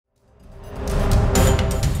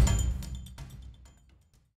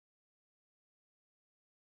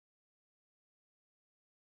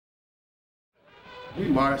We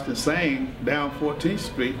marched and sang down 14th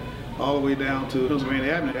Street all the way down to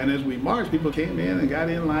Pennsylvania Avenue. And as we marched, people came in and got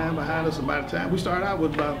in line behind us. And by the time we started out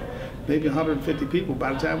with about maybe 150 people,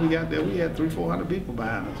 by the time we got there, we had 300-400 people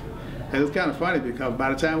behind us. And it's kind of funny because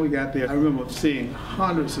by the time we got there, I remember seeing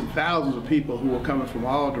hundreds and thousands of people who were coming from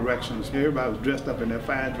all directions. Everybody was dressed up in their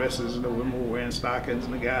fine dresses, and the women were wearing stockings,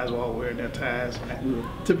 and the guys were all wearing their ties. We were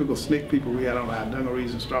typical SNCC people. We had on our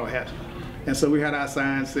dungarees and straw hats. And so we had our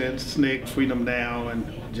signs that said SNCC, freedom now,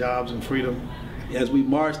 and jobs and freedom. As we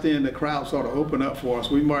marched in, the crowd sort of opened up for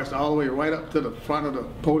us. We marched all the way right up to the front of the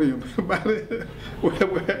podium where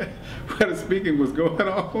the speaking was going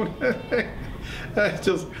on. It's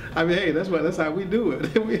just, I mean, hey, that's how we do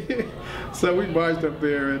it. So we marched up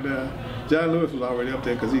there, and John Lewis was already up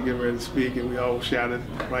there because he getting ready to speak, and we all shouted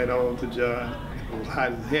right on to John. It was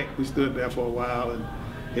hot as heck. We stood there for a while, and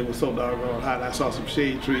it was so doggone hot. I saw some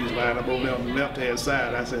shade trees lined up over there on the left-hand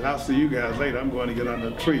side. I said, I'll see you guys later. I'm going to get under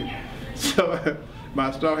a tree. So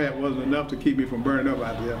my straw hat wasn't enough to keep me from burning up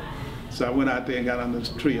out there. So I went out there and got under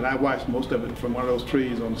the tree, and I watched most of it from one of those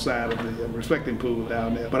trees on the side of the reflecting pool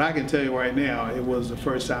down there. But I can tell you right now, it was the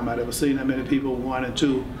first time I'd ever seen that many people, one and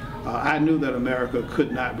two. I knew that America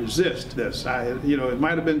could not resist this. It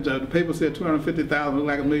might have been, the paper said 250,000, looked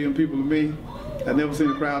like 1 million people to me. I'd never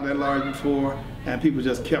seen a crowd that large before, and people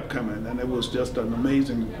just kept coming, and it was just an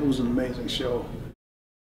amazing show.